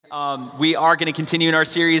We are going to continue in our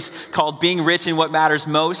series called Being Rich in What Matters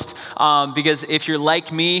Most, because if you're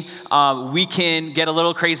like me, we can get a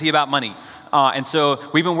little crazy about money. And so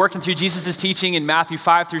we've been working through Jesus' teaching in Matthew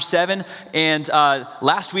 5 through 7. And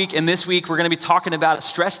last week and this week, we're going to be talking about a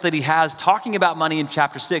stress that he has, talking about money in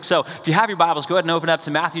chapter 6. So if you have your Bibles, go ahead and open up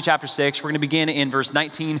to Matthew chapter 6. We're going to begin in verse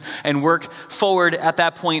 19 and work forward at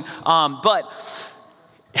that point. But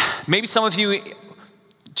maybe some of you,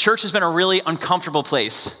 church has been a really uncomfortable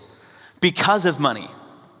place because of money.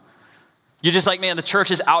 You're just like, man, the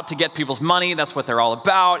church is out to get people's money. That's what they're all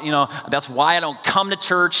about. You know, that's why I don't come to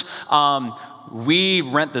church. We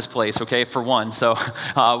rent this place, okay, for one. So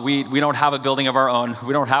we don't have a building of our own.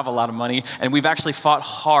 We don't have a lot of money. And we've actually fought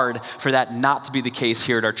hard for that not to be the case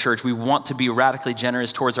here at our church. We want to be radically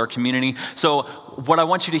generous towards our community. So what I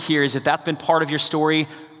want you to hear is if that's been part of your story,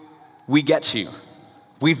 we get you.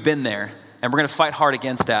 We've been there. And we're going to fight hard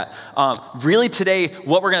against that. Really today,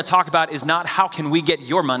 what we're going to talk about is not how can we get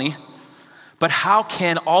your money, but how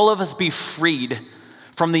can all of us be freed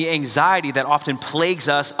from the anxiety that often plagues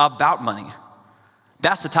us about money?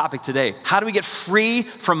 That's the topic today. How do we get free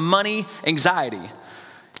from money anxiety?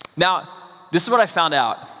 Now, this is what I found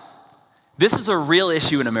out. This is a real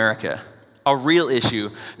issue in America, a real issue,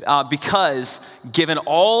 because given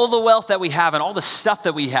all the wealth that we have and all the stuff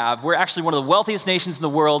that we have, we're actually one of the wealthiest nations in the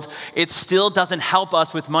world. It still doesn't help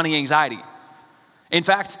us with money anxiety. In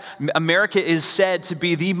fact, America is said to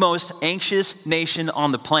be the most anxious nation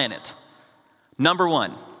on the planet. Number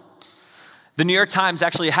one. The New York Times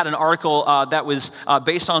actually had an article that was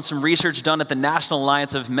based on some research done at the National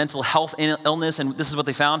Alliance of Mental Health and Illness, and this is what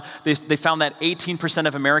they found. They found that 18%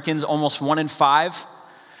 of Americans, almost 1 in 5,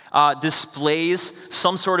 displays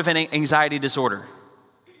some sort of an anxiety disorder.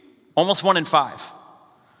 Almost 1 in 5.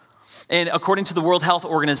 And according to the World Health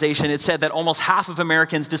Organization, it said that almost half of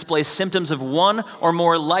Americans display symptoms of one or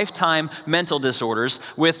more lifetime mental disorders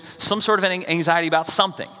with some sort of an anxiety about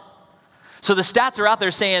something. So the stats are out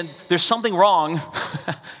there saying there's something wrong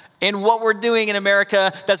in what we're doing in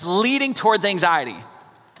America that's leading towards anxiety.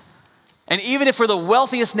 And even if we're the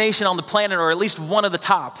wealthiest nation on the planet, or at least one of the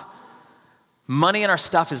top, money and our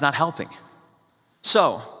stuff is not helping.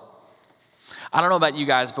 So, I don't know about you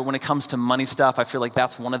guys, but when it comes to money stuff, I feel like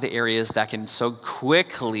that's one of the areas that can so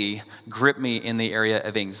quickly grip me in the area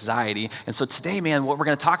of anxiety. And so today, man, what we're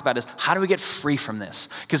going to talk about is how do we get free from this?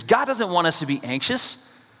 Because God doesn't want us to be anxious.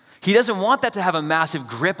 He doesn't want that to have a massive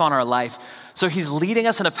grip on our life. So he's leading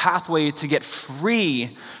us in a pathway to get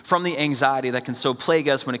free from the anxiety that can so plague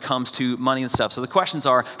us when it comes to money and stuff. So the questions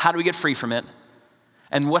are, how do we get free from it?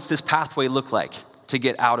 And what's this pathway look like to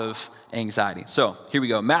get out of anxiety? So here we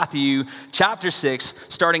go. Matthew chapter 6,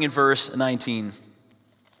 starting in verse 19. It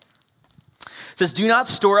says, do not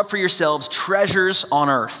store up for yourselves treasures on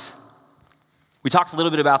earth. We talked a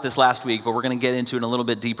little bit about this last week, but we're going to get into it in a little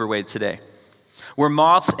bit deeper way today. Where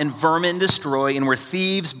moths and vermin destroy and where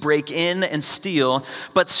thieves break in and steal,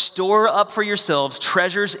 but store up for yourselves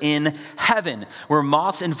treasures in heaven, where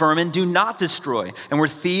moths and vermin do not destroy and where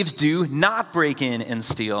thieves do not break in and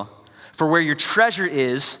steal. For where your treasure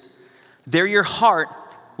is, there your heart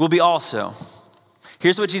will be also.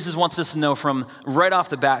 Here's what Jesus wants us to know from right off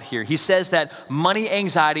the bat here. He says that money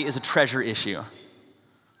anxiety is a treasure issue.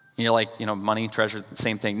 And you're like, money, treasure,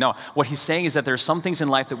 same thing. No, what he's saying is that there are some things in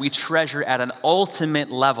life that we treasure at an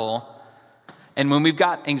ultimate level. And when we've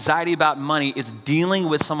got anxiety about money, it's dealing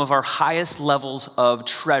with some of our highest levels of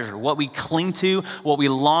treasure, what we cling to, what we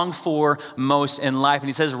long for most in life. And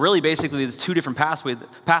he says really basically there's two different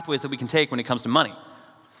pathways that we can take when it comes to money.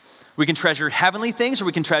 We can treasure heavenly things or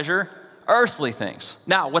we can treasure earthly things.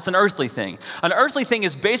 Now, what's an earthly thing? An earthly thing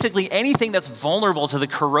is basically anything that's vulnerable to the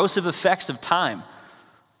corrosive effects of time.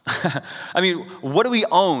 I mean, what do we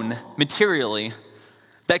own materially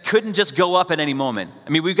that couldn't just go up at any moment? I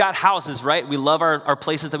mean, we've got houses, right? We love our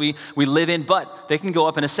places that we live in, but they can go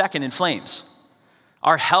up in a second in flames.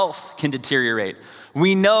 Our health can deteriorate.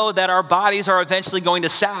 We know that our bodies are eventually going to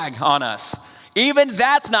sag on us. Even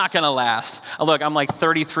that's not going to last. Look, I'm like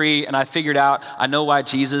 33, and I know why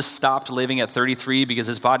Jesus stopped living at 33, because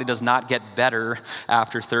his body does not get better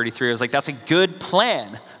after 33. I was like, that's a good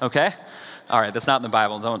plan, okay? All right, that's not in the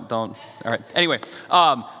Bible. Don't. All right. Anyway,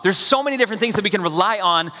 there's so many different things that we can rely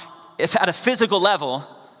on if at a physical level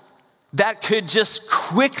that could just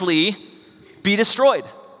quickly be destroyed.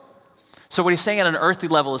 So what he's saying at an earthly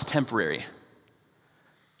level is temporary.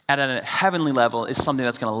 At a heavenly level is something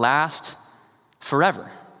that's going to last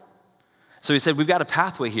forever. So he said, we've got a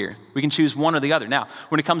pathway here. We can choose one or the other. Now,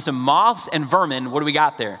 when it comes to moths and vermin, what do we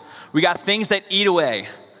got there? We got things that eat away.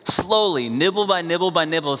 slowly, nibble by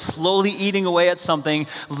nibble, slowly eating away at something,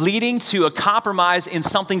 leading to a compromise in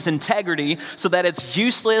something's integrity so that it's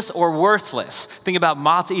useless or worthless. Think about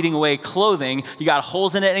moths eating away clothing. You got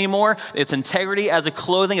holes in it anymore. Its integrity as a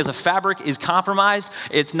clothing, as a fabric is compromised.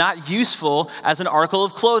 It's not useful as an article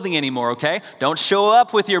of clothing anymore, okay? Don't show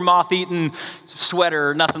up with your moth-eaten sweater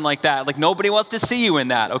or nothing like that. Like, nobody wants to see you in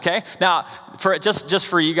that, okay? Now, for just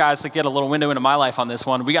for you guys to get a little window into my life on this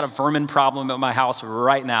one, we got a vermin problem at my house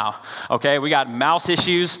right now, okay? We got mouse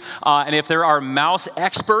issues, and if there are mouse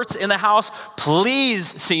experts in the house, please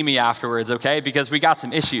see me afterwards, okay? Because we got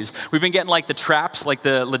some issues. We've been getting like the traps, like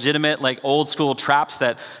the legitimate, like old school traps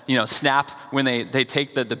that, snap when they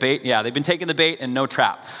take the bait. Yeah, they've been taking the bait and no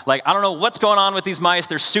trap. Like, I don't know what's going on with these mice.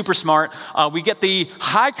 They're super smart. We get the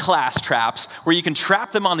high class traps where you can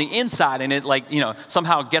trap them on the inside and it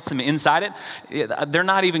somehow gets them inside it. They're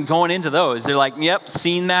not even going into those. They're like, yep,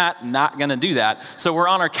 seen that, not gonna do that. So we're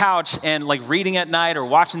on our couch and like reading at night or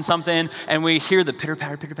watching something, and we hear the pitter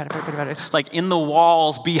patter, like in the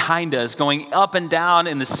walls behind us, going up and down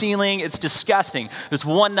in the ceiling. It's disgusting. There's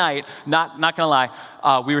one night, not gonna lie,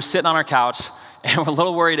 we were sitting on our couch and we're a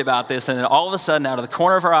little worried about this, and then all of a sudden, out of the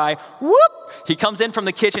corner of our eye, whoop, he comes in from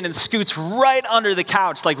the kitchen and scoots right under the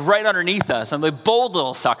couch, like right underneath us. I'm like, bold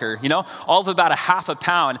little sucker, all of about a half a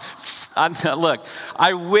pound. Look,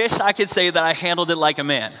 I wish I could say that I handled it like a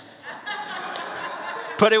man.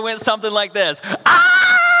 But it went something like this. Ah!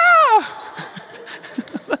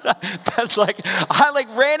 That's like, I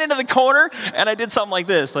ran into the corner and I did something like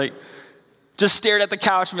this, just stared at the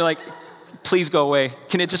couch and be like, please go away.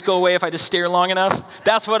 Can it just go away if I just stare long enough?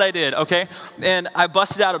 That's what I did, okay? And I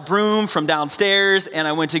busted out a broom from downstairs and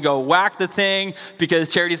I went to go whack the thing because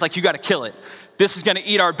Charity's like, you gotta kill it. This is gonna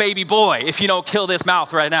eat our baby boy if you don't kill this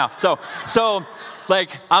mouth right now. So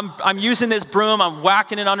I'm using this broom, I'm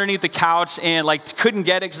whacking it underneath the couch and couldn't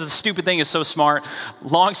get it because the stupid thing is so smart.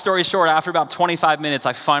 Long story short, after about 25 minutes,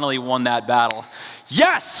 I finally won that battle.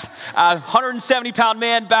 Yes! 170-pound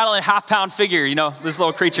man battling a half-pound figure, this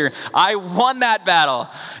little creature. I won that battle,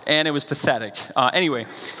 and it was pathetic. Anyway,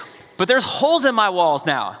 but there's holes in my walls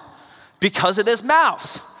now because of this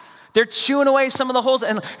mouse. They're chewing away some of the holes,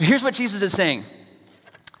 and here's what Jesus is saying.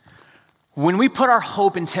 When we put our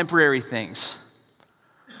hope in temporary things,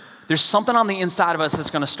 there's something on the inside of us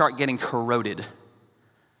that's going to start getting corroded.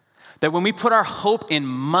 That when we put our hope in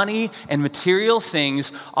money and material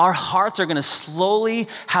things, our hearts are going to slowly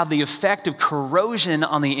have the effect of corrosion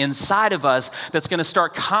on the inside of us that's going to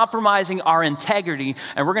start compromising our integrity,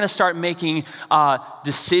 and we're going to start making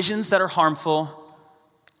decisions that are harmful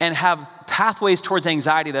and have pathways towards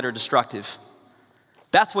anxiety that are destructive.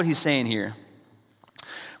 That's what he's saying here.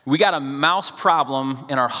 We got a mouse problem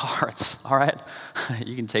in our hearts, all right?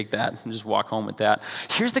 You can take that and just walk home with that.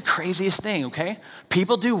 Here's the craziest thing, okay?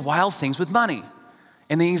 People do wild things with money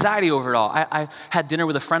and the anxiety over it all. I had dinner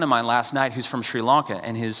with a friend of mine last night who's from Sri Lanka,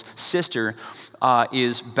 and his sister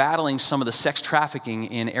is battling some of the sex trafficking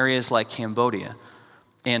in areas like Cambodia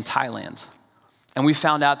and Thailand. And we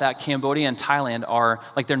found out that Cambodia and Thailand are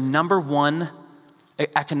their number one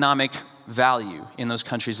economic value in those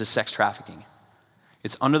countries is sex trafficking.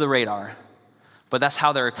 It's under the radar, but that's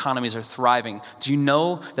how their economies are thriving. Do you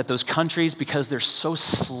know that those countries, because they're so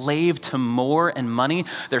slave to more and money,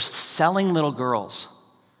 they're selling little girls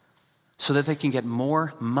so that they can get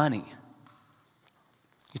more money?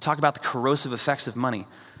 You talk about the corrosive effects of money.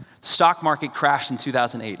 The stock market crashed in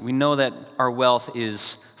 2008. We know that our wealth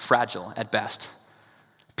is fragile at best.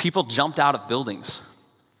 People jumped out of buildings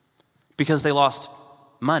because they lost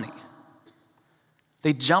money.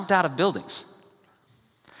 They jumped out of buildings.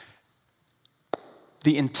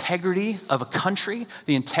 The integrity of a country,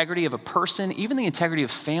 the integrity of a person, even the integrity of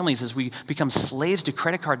families as we become slaves to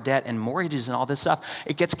credit card debt and mortgages and all this stuff,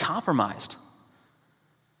 it gets compromised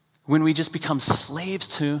when we just become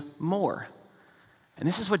slaves to more. And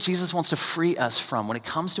this is what Jesus wants to free us from when it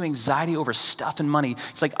comes to anxiety over stuff and money.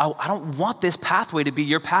 It's like, I don't want this pathway to be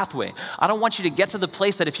your pathway. I don't want you to get to the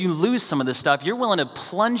place that if you lose some of this stuff, you're willing to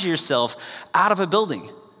plunge yourself out of a building.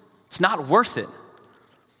 It's not worth it.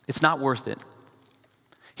 It's not worth it.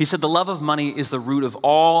 He said the love of money is the root of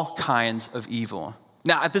all kinds of evil.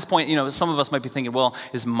 Now, at this point, some of us might be thinking, well,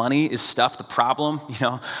 is stuff the problem?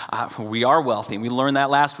 We are wealthy, and we learned that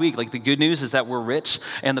last week. The good news is that we're rich,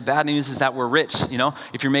 and the bad news is that we're rich.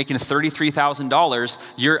 If you're making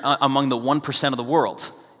 $33,000, you're among the 1% of the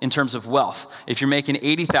world in terms of wealth. If you're making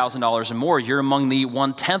 $80,000 or more, you're among the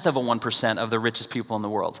 1/10 of 1% of the richest people in the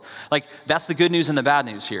world. That's the good news and the bad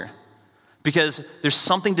news here. Because there's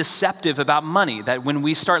something deceptive about money, that when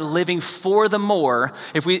we start living for the more,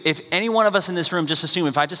 if any one of us in this room just assume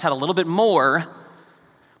if I just had a little bit more,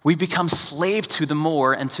 We become slave to the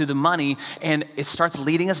more and to the money, and it starts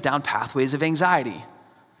leading us down pathways of anxiety.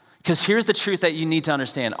 Because here's the truth that you need to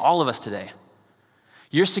understand, all of us today.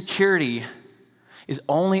 Your security is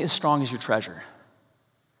only as strong as your treasure.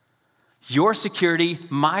 Your security,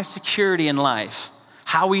 my security in life,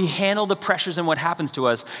 how we handle the pressures and what happens to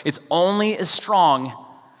us, it's only as strong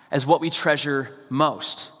as what we treasure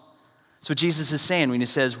most. That's what Jesus is saying when he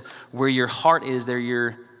says, where your heart is, where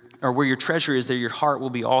your treasure is, there your heart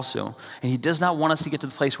will be also. And he does not want us to get to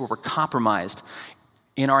the place where we're compromised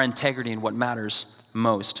in our integrity and what matters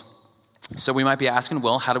most. So we might be asking,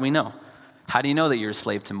 well, how do we know? How do you know that you're a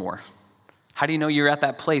slave to more? How do you know you're at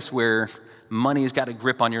that place where money has got a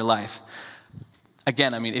grip on your life?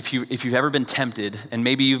 Again, I mean, if you've ever been tempted, and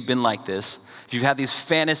maybe you've been like this, if you've had these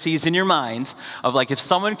fantasies in your mind of like, if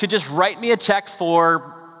someone could just write me a check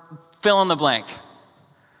for fill in the blank,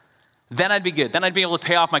 then I'd be good. Then I'd be able to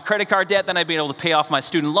pay off my credit card debt. Then I'd be able to pay off my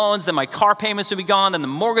student loans. Then my car payments would be gone. Then the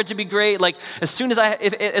mortgage would be great. Like as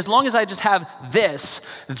long as I just have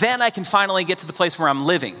this, then I can finally get to the place where I'm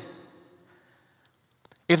living.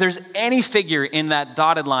 If there's any figure in that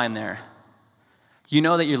dotted line there, you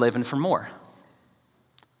know that you're living for more.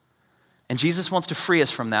 And Jesus wants to free us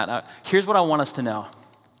from that. Now, here's what I want us to know.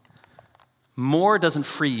 More doesn't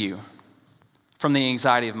free you from the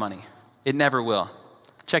anxiety of money. It never will.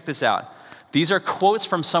 Check this out. These are quotes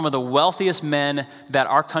from some of the wealthiest men that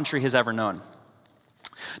our country has ever known.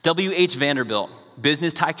 W.H. Vanderbilt,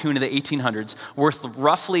 business tycoon of the 1800s, worth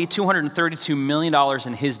roughly $232 million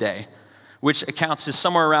in his day, which accounts to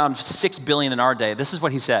somewhere around $6 billion in our day. This is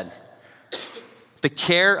what he said. The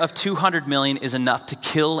care of $200 million is enough to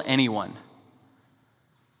kill anyone.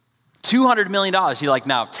 $200 million. You're like,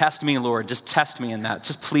 now test me, Lord. Just test me in that.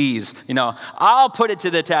 Just please, I'll put it to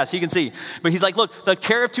the test. You can see. But he's like, look, the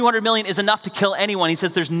care of $200 million is enough to kill anyone. He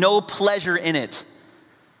says there's no pleasure in it.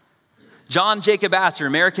 John Jacob Astor,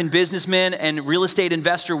 American businessman and real estate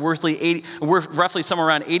investor, worth roughly somewhere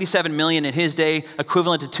around $87 million in his day,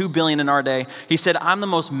 equivalent to $2 billion in our day. He said, I'm the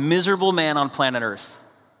most miserable man on planet Earth.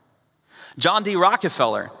 John D.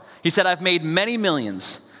 Rockefeller, he said, I've made many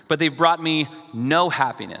millions, but they've brought me no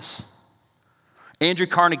happiness. Andrew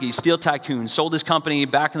Carnegie, steel tycoon, sold his company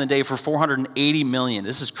back in the day for $480 million.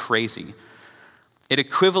 This is crazy. It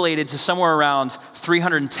equivalated to somewhere around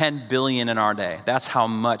 $310 billion in our day. That's how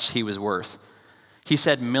much he was worth. He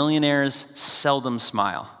said, millionaires seldom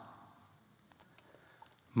smile.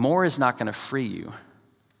 More is not going to free you.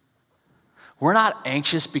 We're not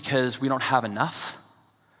anxious because we don't have enough.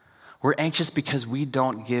 We're anxious because we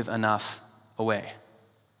don't give enough away.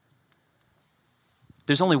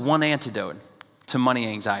 There's only one antidote to money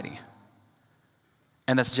anxiety,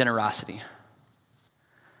 and that's generosity.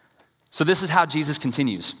 So this is how Jesus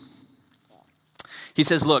continues. He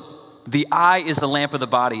says, look, the eye is the lamp of the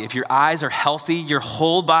body. If your eyes are healthy, your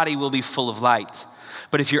whole body will be full of light.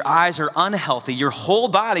 But if your eyes are unhealthy, your whole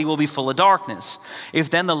body will be full of darkness. If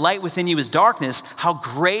then the light within you is darkness, how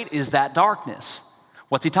great is that darkness?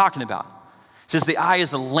 What's he talking about? He says the eye is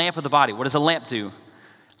the lamp of the body. What does a lamp do?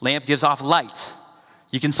 Lamp gives off light.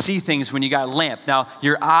 You can see things when you got a lamp. Now,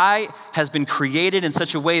 your eye has been created in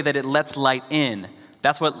such a way that it lets light in.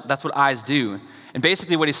 That's what eyes do. And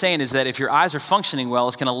basically what he's saying is that if your eyes are functioning well,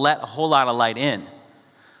 it's going to let a whole lot of light in.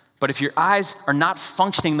 But if your eyes are not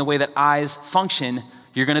functioning the way that eyes function,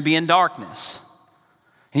 you're going to be in darkness.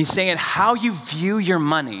 And he's saying how you view your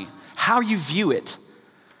money, how you view it,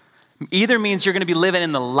 either means you're going to be living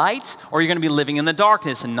in the light or you're going to be living in the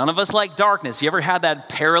darkness. And none of us like darkness. You ever had that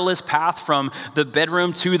perilous path from the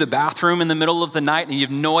bedroom to the bathroom in the middle of the night and you have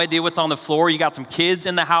no idea what's on the floor? You got some kids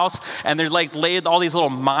in the house and there's like laid all these little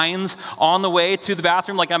mines on the way to the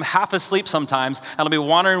bathroom. Like I'm half asleep sometimes and I'll be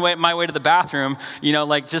wandering my way to the bathroom,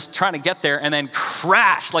 like just trying to get there and then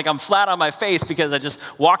crash like I'm flat on my face because I just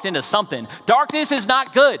walked into something. Darkness is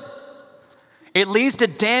not good. It leads to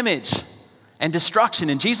damage and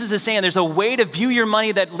destruction. And Jesus is saying there's a way to view your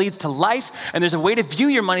money that leads to life, and there's a way to view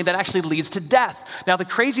your money that actually leads to death. Now, the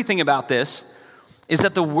crazy thing about this is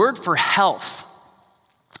that the word for health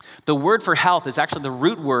is actually the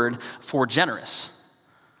root word for generous.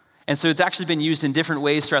 And so it's actually been used in different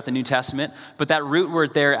ways throughout the New Testament, but that root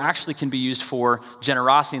word there actually can be used for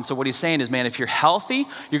generosity. And so what he's saying is, man, if you're healthy,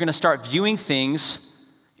 you're going to start viewing things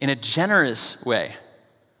in a generous way.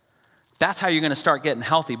 That's how you're going to start getting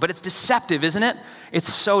healthy. But it's deceptive, isn't it?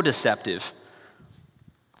 It's so deceptive.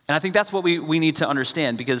 And I think that's what we need to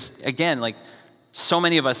understand because, again, like so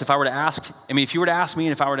many of us, if you were to ask me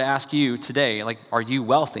and if I were to ask you today, like, are you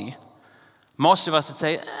wealthy? Most of us would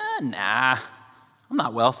say, nah, I'm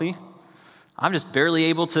not wealthy. I'm just barely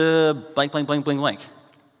able to blank, blank, blank, blank, blank.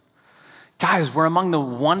 Guys, we're among the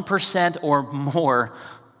 1% or more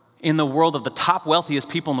in the world of the top wealthiest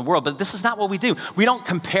people in the world, but this is not what we do. We don't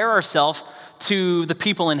compare ourselves to the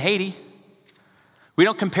people in Haiti. We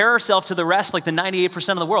don't compare ourselves to the rest, like the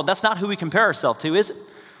 98% of the world. That's not who we compare ourselves to, is it?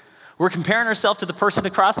 We're comparing ourselves to the person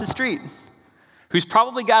across the street who's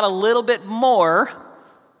probably got a little bit more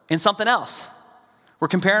in something else. We're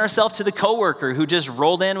comparing ourselves to the coworker who just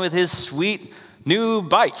rolled in with his sweet new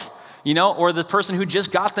bike, or the person who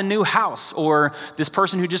just got the new house, or this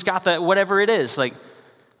person who just got the whatever it is. Like,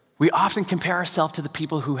 we often compare ourselves to the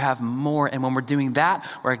people who have more, and when we're doing that,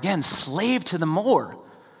 we're again slave to the more.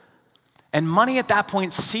 And money at that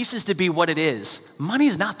point ceases to be what it is. Money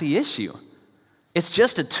is not the issue. It's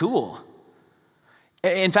just a tool.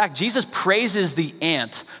 In fact, Jesus praises the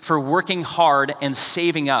ant for working hard and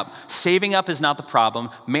saving up. Saving up is not the problem.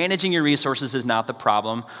 Managing your resources is not the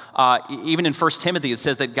problem. Even in 1 Timothy, it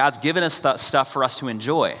says that God's given us stuff for us to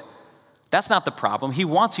enjoy. That's not the problem. He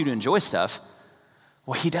wants you to enjoy stuff.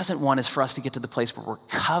 What he doesn't want is for us to get to the place where we're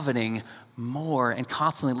coveting more and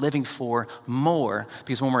constantly living for more.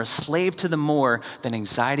 Because when we're a slave to the more, then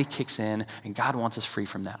anxiety kicks in, and God wants us free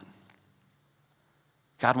from that.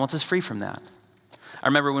 God wants us free from that. I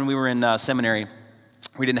remember when we were in seminary,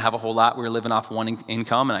 we didn't have a whole lot. We were living off one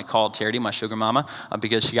income, and I called Charity, my sugar mama,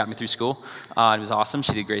 because she got me through school. It was awesome.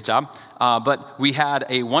 She did a great job. But we had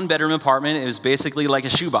a one-bedroom apartment. It was basically like a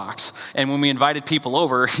shoebox. And when we invited people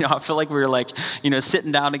over, I feel like we were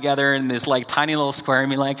sitting down together in this tiny little square and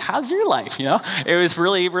being like, how's your life? It was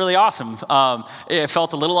really, really awesome. It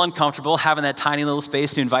felt a little uncomfortable having that tiny little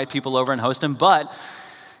space to invite people over and host them. But,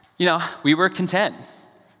 we were content.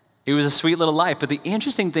 It was a sweet little life. But the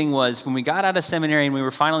interesting thing was when we got out of seminary and we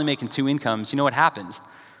were finally making 2 incomes, you know what happened?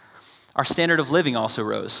 Our standard of living also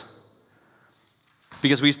rose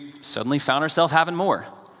because we suddenly found ourselves having more.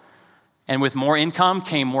 And with more income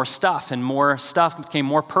came more stuff, and more stuff came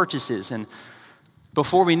more purchases. And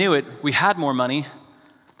before we knew it, we had more money,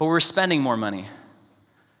 but we were spending more money.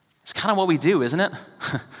 It's kind of what we do, isn't it?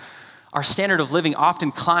 Our standard of living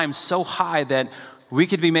often climbs so high that we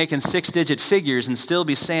could be making 6-digit figures and still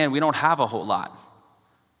be saying we don't have a whole lot.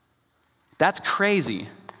 That's crazy.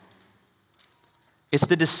 It's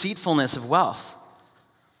the deceitfulness of wealth.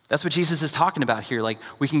 That's what Jesus is talking about here.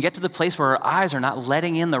 We can get to the place where our eyes are not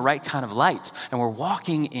letting in the right kind of light, and we're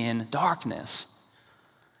walking in darkness.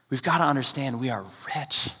 We've got to understand we are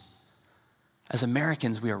rich. As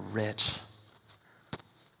Americans, we are rich.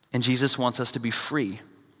 And Jesus wants us to be free.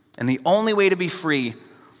 And the only way to be free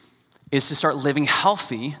is to start living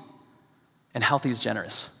healthy, and healthy is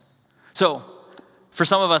generous. So for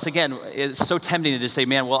some of us, again, it's so tempting to just say,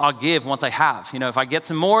 man, well, I'll give once I have. If I get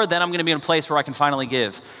some more, then I'm going to be in a place where I can finally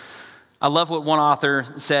give. I love what one author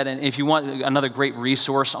said, and if you want another great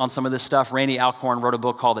resource on some of this stuff, Randy Alcorn wrote a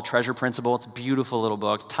book called The Treasure Principle. It's a beautiful little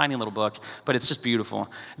book, tiny little book, but it's just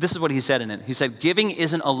beautiful. This is what he said in it. He said, giving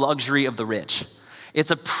isn't a luxury of the rich.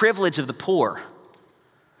 It's a privilege of the poor.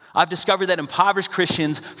 I've discovered that impoverished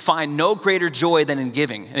Christians find no greater joy than in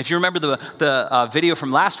giving. And if you remember the video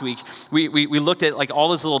from last week, we looked at all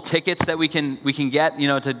those little tickets that we can get,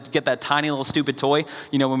 to get that tiny little stupid toy,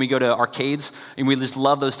 when we go to arcades, and we just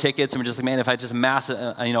love those tickets, and we're just like, man, if I just amass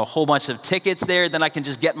a whole bunch of tickets there, then I can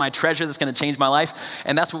just get my treasure that's going to change my life.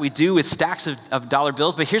 And that's what we do with stacks of dollar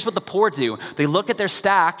bills. But here's what the poor do. They look at their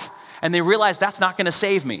stack, and they realize that's not going to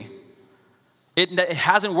save me. It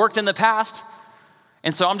hasn't worked in the past.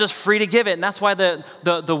 And so I'm just free to give it. And that's why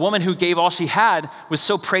the woman who gave all she had was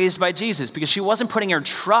so praised by Jesus, because she wasn't putting her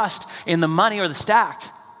trust in the money or the stack.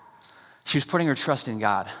 She was putting her trust in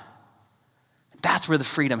God. That's where the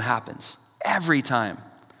freedom happens every time.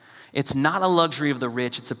 It's not a luxury of the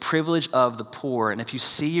rich. It's a privilege of the poor. And if you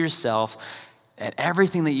see yourself that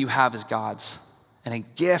everything that you have is God's and a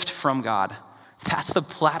gift from God, that's the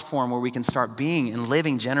platform where we can start being and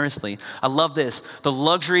living generously. I love this. The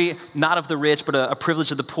luxury, not of the rich, but a privilege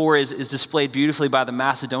of the poor is displayed beautifully by the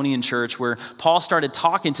Macedonian church, where Paul started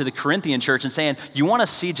talking to the Corinthian church and saying, you want to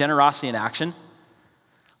see generosity in action?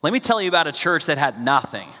 Let me tell you about a church that had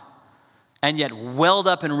nothing and yet welled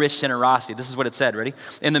up in rich generosity. This is what it said, ready?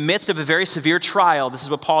 In the midst of a very severe trial, this is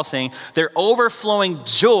what Paul's saying, their overflowing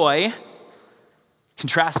joy.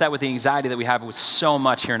 Contrast that with the anxiety that we have with so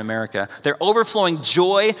much here in America. Their overflowing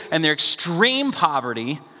joy and their extreme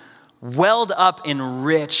poverty welled up in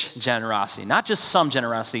rich generosity. Not just some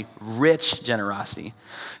generosity, rich generosity.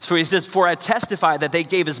 So he says, for I testify that they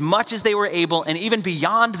gave as much as they were able and even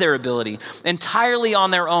beyond their ability, entirely on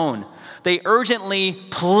their own. They urgently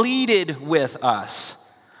pleaded with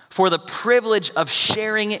us for the privilege of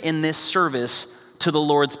sharing in this service to the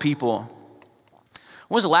Lord's people.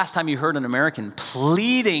 When was the last time you heard an American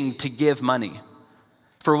pleading to give money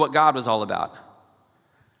for what God was all about?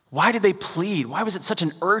 Why did they plead? Why was it such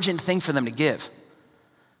an urgent thing for them to give?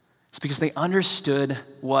 It's because they understood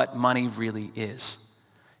what money really is.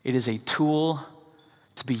 It is a tool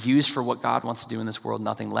to be used for what God wants to do in this world,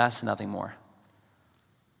 nothing less, nothing more.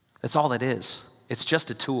 That's all it is. It's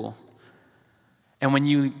just a tool. And when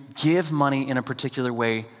you give money in a particular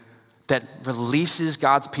way that releases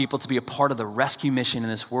God's people to be a part of the rescue mission in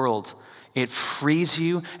this world, it frees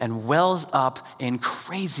you and wells up in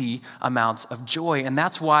crazy amounts of joy. And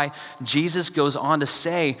that's why Jesus goes on to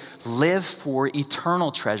say, live for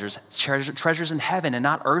eternal treasures in heaven and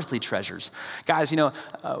not earthly treasures. Guys,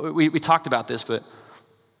 we talked about this, but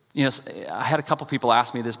I had a couple people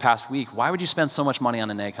ask me this past week, why would you spend so much money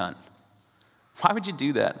on an egg hunt? Why would you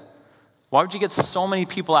do that? Why would you get so many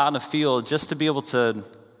people out in the field just to be able to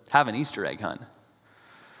have an Easter egg hunt?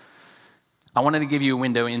 I wanted to give you a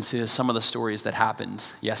window into some of the stories that happened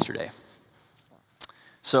yesterday.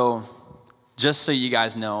 So, just so you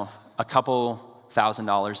guys know, a couple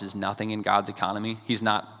 $1,000s is nothing in God's economy. He's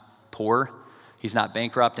not poor, he's not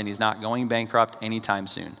bankrupt, and he's not going bankrupt anytime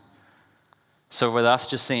soon. So with us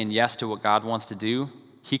just saying yes to what God wants to do,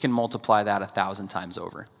 he can multiply that 1,000 times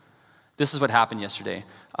over. This is what happened yesterday.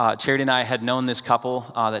 Charity and I had known this couple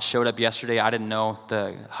that showed up yesterday. I didn't know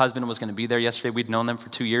the husband was going to be there yesterday. We'd known them for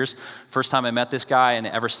 2 years. First time I met this guy, and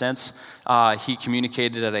ever since, he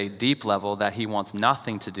communicated at a deep level that he wants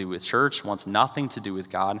nothing to do with church, wants nothing to do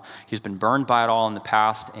with God. He's been burned by it all in the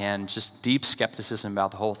past, and just deep skepticism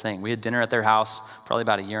about the whole thing. We had dinner at their house probably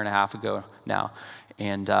about 1.5 years ago now,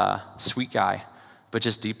 and sweet guy, but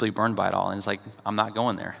just deeply burned by it all. And he's like, I'm not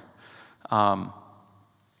going there.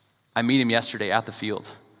 I meet him yesterday at the field,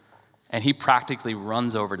 and he practically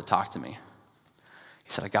runs over to talk to me. He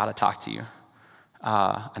said, I got to talk to you.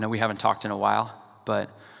 I know we haven't talked in a while, but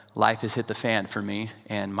life has hit the fan for me,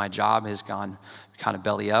 and my job has gone kind of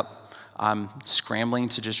belly up. I'm scrambling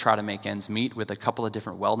to just try to make ends meet with a couple of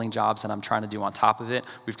different welding jobs that I'm trying to do on top of it.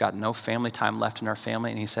 We've got no family time left in our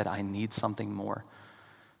family, and he said, I need something more.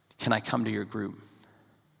 Can I come to your group?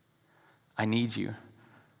 I need you.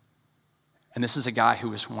 And this is a guy who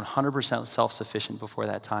was 100% self-sufficient before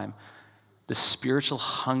that time. The spiritual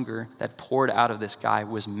hunger that poured out of this guy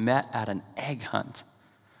was met at an egg hunt.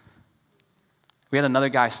 We had another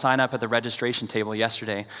guy sign up at the registration table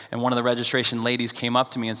yesterday, and one of the registration ladies came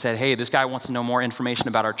up to me and said, hey, this guy wants to know more information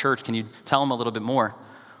about our church. Can you tell him a little bit more?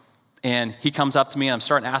 And he comes up to me, and I'm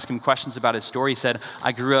starting to ask him questions about his story. He said,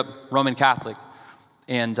 I grew up Roman Catholic,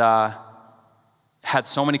 and had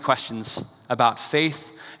so many questions about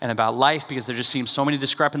faith and about life because there just seemed so many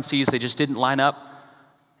discrepancies. They just didn't line up.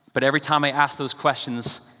 But every time I asked those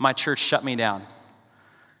questions, my church shut me down.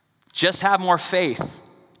 Just have more faith.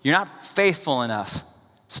 You're not faithful enough.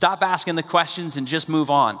 Stop asking the questions and just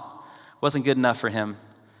move on. Wasn't good enough for him.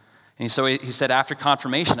 And so he said, after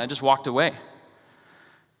confirmation, I just walked away.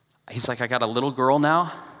 He's like, I got a little girl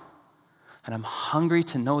now, and I'm hungry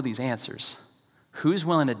to know these answers. Who's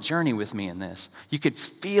willing to journey with me in this? You could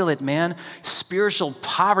feel it, man. Spiritual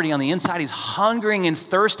poverty on the inside. He's hungering and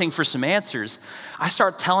thirsting for some answers. I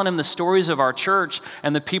start telling him the stories of our church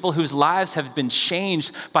and the people whose lives have been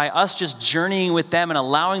changed by us just journeying with them and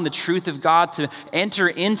allowing the truth of God to enter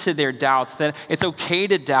into their doubts, that it's okay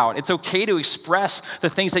to doubt. It's okay to express the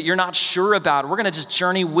things that you're not sure about. We're going to just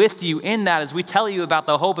journey with you in that as we tell you about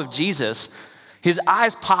the hope of Jesus. His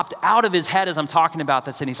eyes popped out of his head as I'm talking about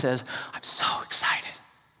this, and he says, I'm so excited.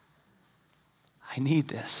 I need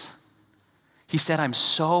this. He said, I'm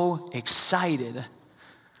so excited.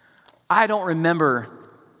 I don't remember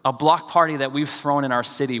a block party that we've thrown in our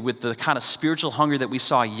city with the kind of spiritual hunger that we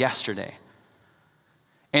saw yesterday.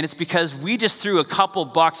 And it's because we just threw a couple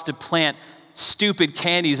bucks to plant stupid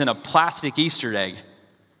candies in a plastic Easter egg.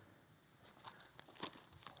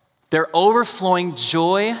 Their overflowing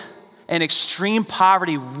joy and extreme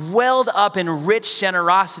poverty welled up in rich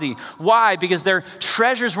generosity. Why? Because their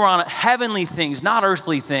treasures were on heavenly things, not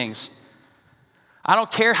earthly things. I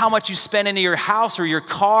don't care how much you spend into your house or your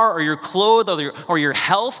car or your clothes or your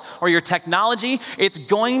health or your technology. It's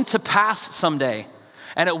going to pass someday.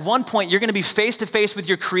 And at one point, you're going to be face to face with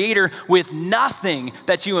your Creator with nothing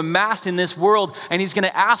that you amassed in this world. And He's going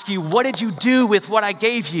to ask you, what did you do with what I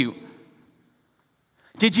gave you?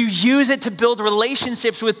 Did you use it to build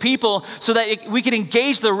relationships with people so that we could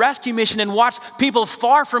engage the rescue mission and watch people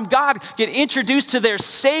far from God get introduced to their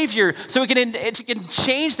Savior so it can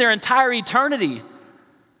change their entire eternity?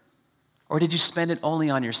 Or did you spend it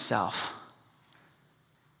only on yourself?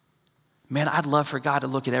 Man, I'd love for God to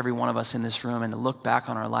look at every one of us in this room and to look back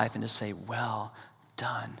on our life and to say, well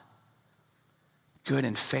done. good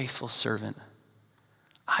and faithful servant.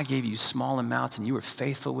 I gave you small amounts and you were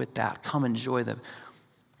faithful with that. Come enjoy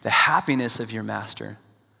the happiness of your master.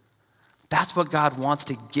 That's what God wants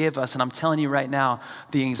to give us. And I'm telling you right now,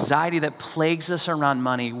 the anxiety that plagues us around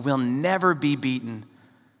money will never be beaten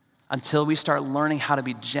until we start learning how to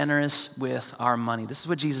be generous with our money. This is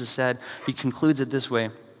what Jesus said. He concludes it this way.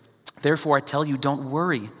 Therefore, I tell you, don't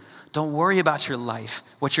worry. Don't worry about your life,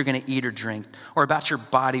 what you're going to eat or drink, or about your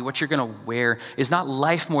body, what you're going to wear. Is not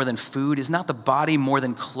life more than food? Is not the body more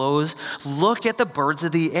than clothes? Look at the birds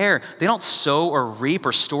of the air. They don't sow or reap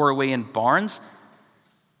or store away in barns,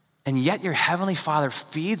 and yet your heavenly Father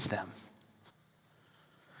feeds them.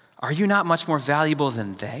 Are you not much more valuable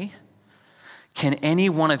than they? Can any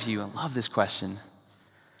one of you, I love this question,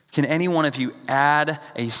 can any one of you add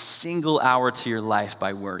a single hour to your life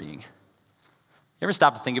by worrying? You ever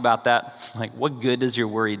stop to think about that? Like, what good does your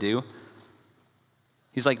worry do?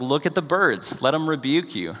 He's like, look at the birds. Let them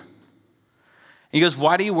rebuke you. He goes,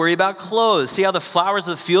 why do you worry about clothes? See how the flowers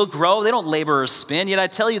of the field grow? They don't labor or spin. Yet I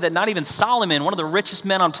tell you that not even Solomon, one of the richest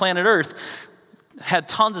men on planet Earth, had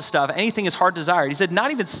tons of stuff. Anything his heart desired. He said,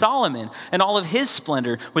 not even Solomon in all of his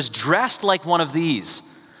splendor was dressed like one of these.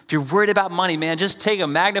 If you're worried about money, man, just take a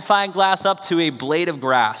magnifying glass up to a blade of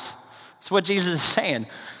grass. That's what Jesus is saying.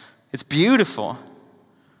 It's beautiful.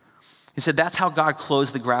 He said, that's how God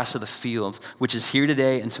clothes the grass of the field, which is here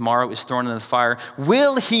today and tomorrow is thrown into the fire.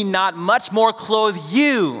 Will he not much more clothe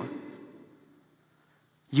you,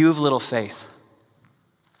 you of little faith?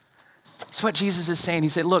 That's what Jesus is saying. He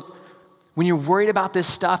said, look, when you're worried about this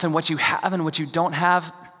stuff and what you have and what you don't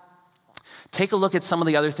have, take a look at some of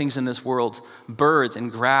the other things in this world. Birds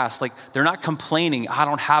and grass, like they're not complaining, I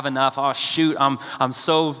don't have enough, oh shoot, I'm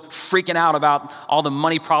so freaking out about all the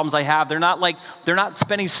money problems I have. They're not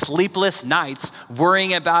spending sleepless nights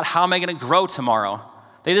worrying about how am I gonna grow tomorrow.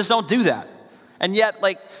 They just don't do that. And yet,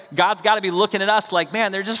 like, God's gotta be looking at us like,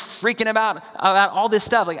 man, they're just freaking about all this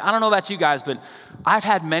stuff. Like, I don't know about you guys, but I've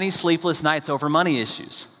had many sleepless nights over money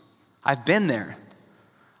issues. I've been there.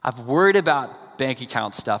 I've worried about bank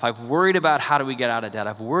account stuff. I've worried about how do we get out of debt.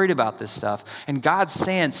 I've worried about this stuff. And God's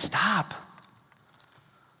saying, stop.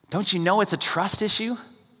 Don't you know it's a trust issue?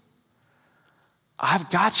 I've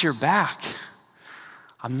got your back.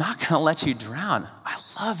 I'm not going to let you drown. I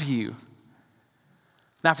love you.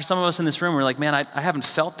 Now, for some of us in this room, we're like, man, I haven't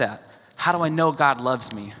felt that. How do I know God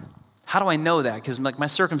loves me? How do I know that? Because like my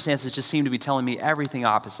circumstances just seem to be telling me everything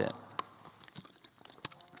opposite.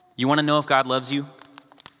 You want to know if God loves you?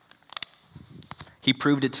 He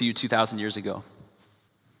proved it to you 2,000 years ago.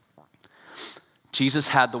 Jesus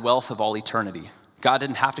had the wealth of all eternity. God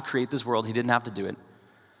didn't have to create this world. He didn't have to do it.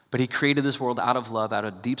 But he created this world out of love, out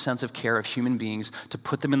of a deep sense of care of human beings to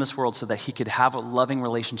put them in this world so that he could have a loving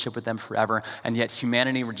relationship with them forever. And yet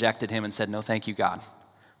humanity rejected him and said, no, thank you, God.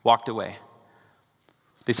 Walked away.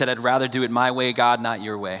 They said, I'd rather do it my way, God, not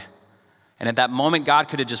your way. And at that moment, God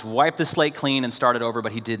could have just wiped the slate clean and started over,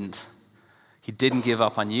 but he didn't. He didn't give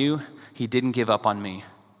up on you. He didn't give up on me.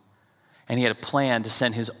 And he had a plan to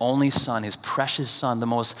send his only son, his precious son, the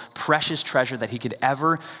most precious treasure that he could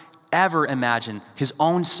ever imagine, his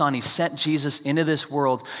own son. He sent Jesus into this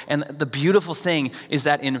world. And the beautiful thing is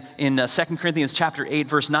that in 2 Corinthians chapter 8,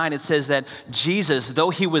 verse 9, it says that Jesus, though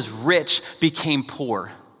he was rich, became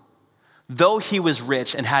poor. Though he was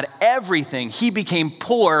rich and had everything, he became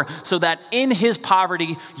poor so that in his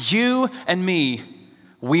poverty, you and me,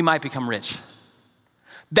 we might become rich.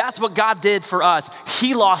 That's what God did for us.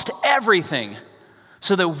 He lost everything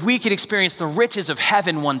so that we could experience the riches of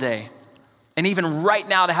heaven one day. And even right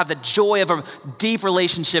now to have the joy of a deep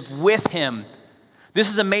relationship with him. This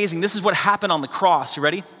is amazing. This is what happened on the cross. You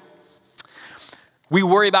ready? We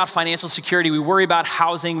worry about financial security. We worry about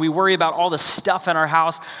housing. We worry about all the stuff in our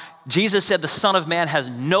house. Jesus said the Son of Man has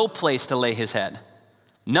no place to lay his head.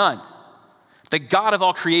 None. The God of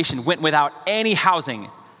all creation went without any housing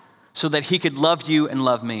so that he could love you and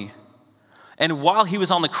love me. And while he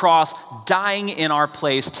was on the cross, dying in our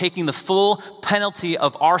place, taking the full penalty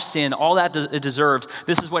of our sin, all that it deserved,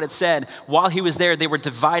 this is what it said. While he was there, they were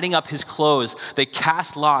dividing up his clothes. They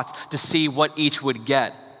cast lots to see what each would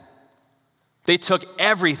get. They took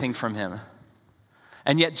everything from him.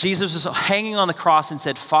 And yet Jesus was hanging on the cross and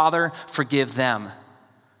said, Father, forgive them.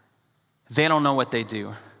 They don't know what they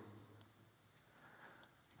do.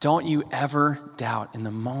 Don't you ever doubt in the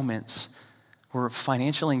moments where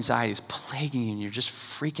financial anxiety is plaguing you and you're just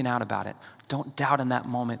freaking out about it. Don't doubt in that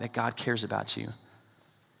moment that God cares about you.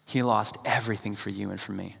 He lost everything for you and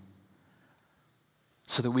for me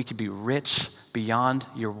so that we could be rich beyond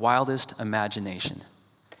your wildest imagination.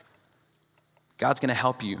 God's going to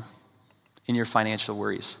help you in your financial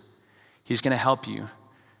worries. He's going to help you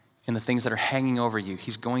in the things that are hanging over you.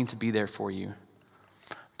 He's going to be there for you.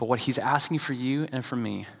 But what he's asking for you and for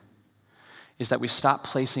me is that we stop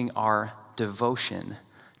placing our devotion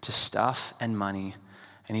to stuff and money.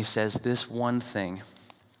 And he says this one thing,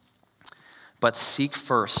 but seek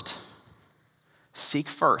first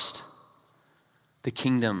the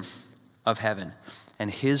kingdom of heaven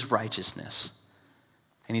and his righteousness.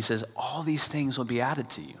 And he says, all these things will be added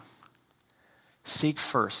to you. Seek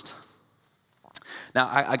first. Now,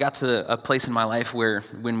 I got to a place in my life where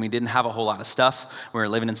when we didn't have a whole lot of stuff, we were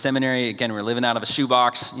living in seminary. Again, we were living out of a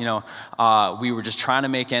shoebox. We were just trying to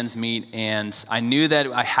make ends meet. And I knew that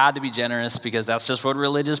I had to be generous because that's just what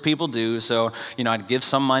religious people do. So, I'd give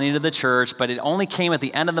some money to the church, but it only came at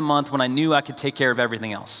the end of the month when I knew I could take care of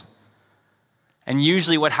everything else. And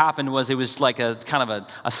usually what happened was it was like a kind of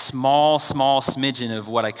a small smidgen of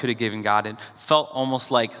what I could have given God. It felt almost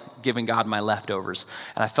like giving God my leftovers.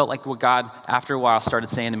 And I felt like what God, after a while, started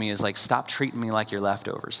saying to me is like, stop treating me like your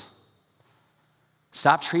leftovers.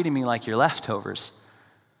 Stop treating me like your leftovers.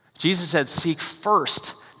 Jesus said, seek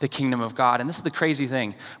first the kingdom of God. And this is the crazy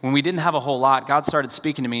thing. When we didn't have a whole lot, God started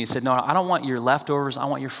speaking to me. He said, no, I don't want your leftovers. I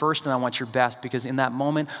want your first and I want your best, because in that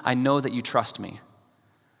moment, I know that you trust me.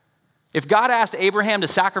 If God asked Abraham to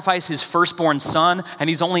sacrifice his firstborn son, and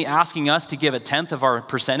he's only asking us to give 1/10 of our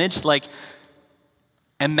percentage,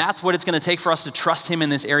 and that's what it's going to take for us to trust him in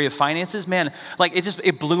this area of finances, man,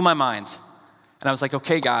 it blew my mind. And I was like,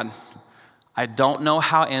 okay, God, I don't know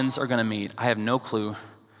how ends are going to meet. I have no clue.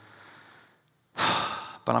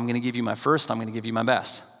 But I'm going to give you my first, I'm going to give you my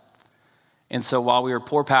best. And so while we were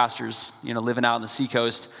poor pastors, living out on the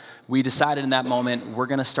seacoast, we decided in that moment, we're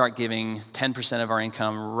going to start giving 10% of our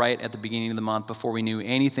income right at the beginning of the month before we knew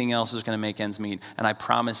anything else was going to make ends meet. And I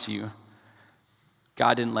promise you,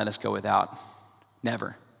 God didn't let us go without.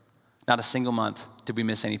 Never. Not a single month. Did we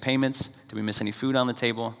miss any payments? Did we miss any food on the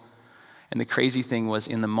table? And the crazy thing was,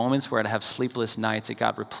 in the moments where I'd have sleepless nights, it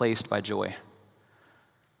got replaced by joy.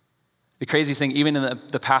 The craziest thing, even in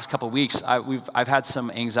the past couple of weeks, I've had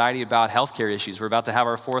some anxiety about healthcare issues. We're about to have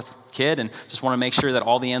our 4th kid, and just want to make sure that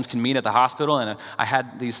all the ends can meet at the hospital. And I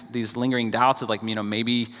had these lingering doubts of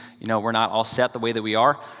maybe we're not all set the way that we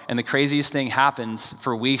are. And the craziest thing happens.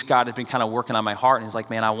 For weeks, God had been kind of working on my heart, and he's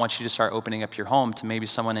like, man, I want you to start opening up your home to maybe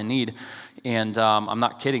someone in need. And I'm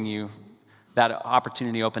not kidding you. That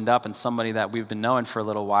opportunity opened up, and somebody that we've been knowing for a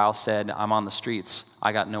little while said, I'm on the streets.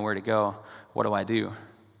 I got nowhere to go. What do I do?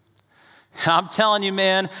 I'm telling you,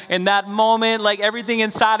 man, in that moment, everything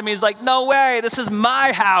inside of me is like, no way, this is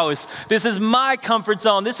my house. This is my comfort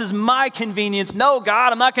zone. This is my convenience. No,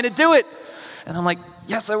 God, I'm not going to do it. And I'm like,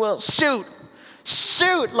 yes, I will. Shoot.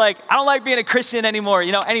 I don't like being a Christian anymore.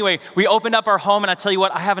 Anyway, we opened up our home, and I tell you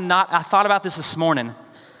what, I thought about this morning.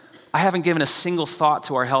 I haven't given a single thought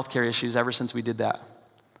to our healthcare issues ever since we did that.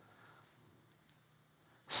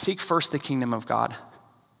 Seek first the kingdom of God.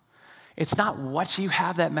 It's not what you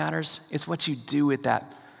have that matters. It's what you do with that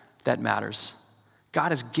matters. God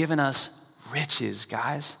has given us riches,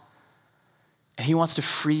 guys. And he wants to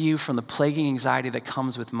free you from the plaguing anxiety that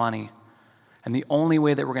comes with money. And the only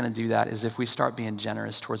way that we're going to do that is if we start being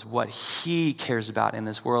generous towards what he cares about in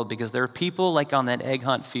this world, because there are people like on that egg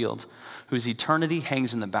hunt field whose eternity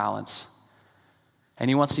hangs in the balance. And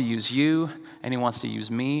he wants to use you, and he wants to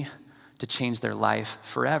use me to change their life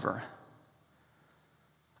forever.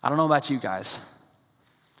 I don't know about you guys,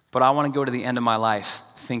 but I want to go to the end of my life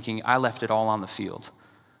thinking I left it all on the field.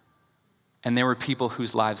 And there were people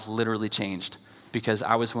whose lives literally changed because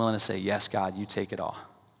I was willing to say, yes, God, you take it all.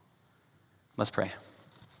 Let's pray.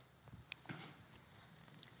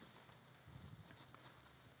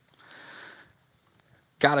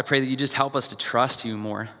 God, I pray that you just help us to trust you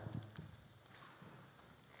more.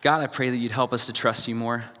 God, I pray that you'd help us to trust you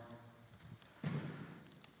more.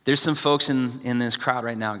 There's some folks in this crowd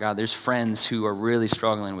right now, God. There's friends who are really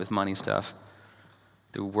struggling with money stuff.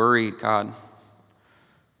 They're worried, God.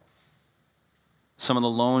 Some of the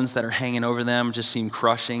loans that are hanging over them just seem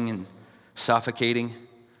crushing and suffocating.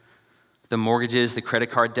 The mortgages, the credit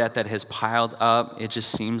card debt that has piled up, it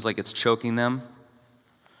just seems like it's choking them.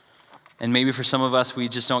 And maybe for some of us, we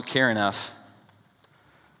just don't care enough.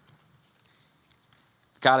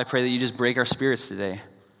 God, I pray that you just break our spirits today.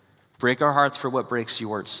 Break our hearts for what breaks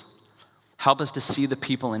yours. Help us to see the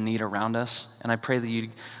people in need around us. And I pray that you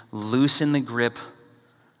loosen the grip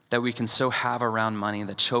that we can so have around money,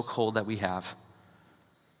 the chokehold that we have.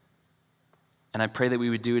 And I pray that we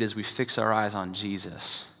would do it as we fix our eyes on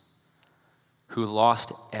Jesus, who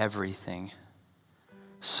lost everything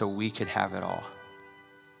so we could have it all.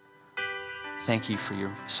 Thank you for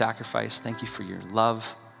your sacrifice. Thank you for your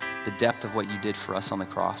love, the depth of what you did for us on the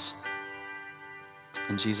cross.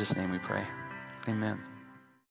 In Jesus' name we pray. Amen.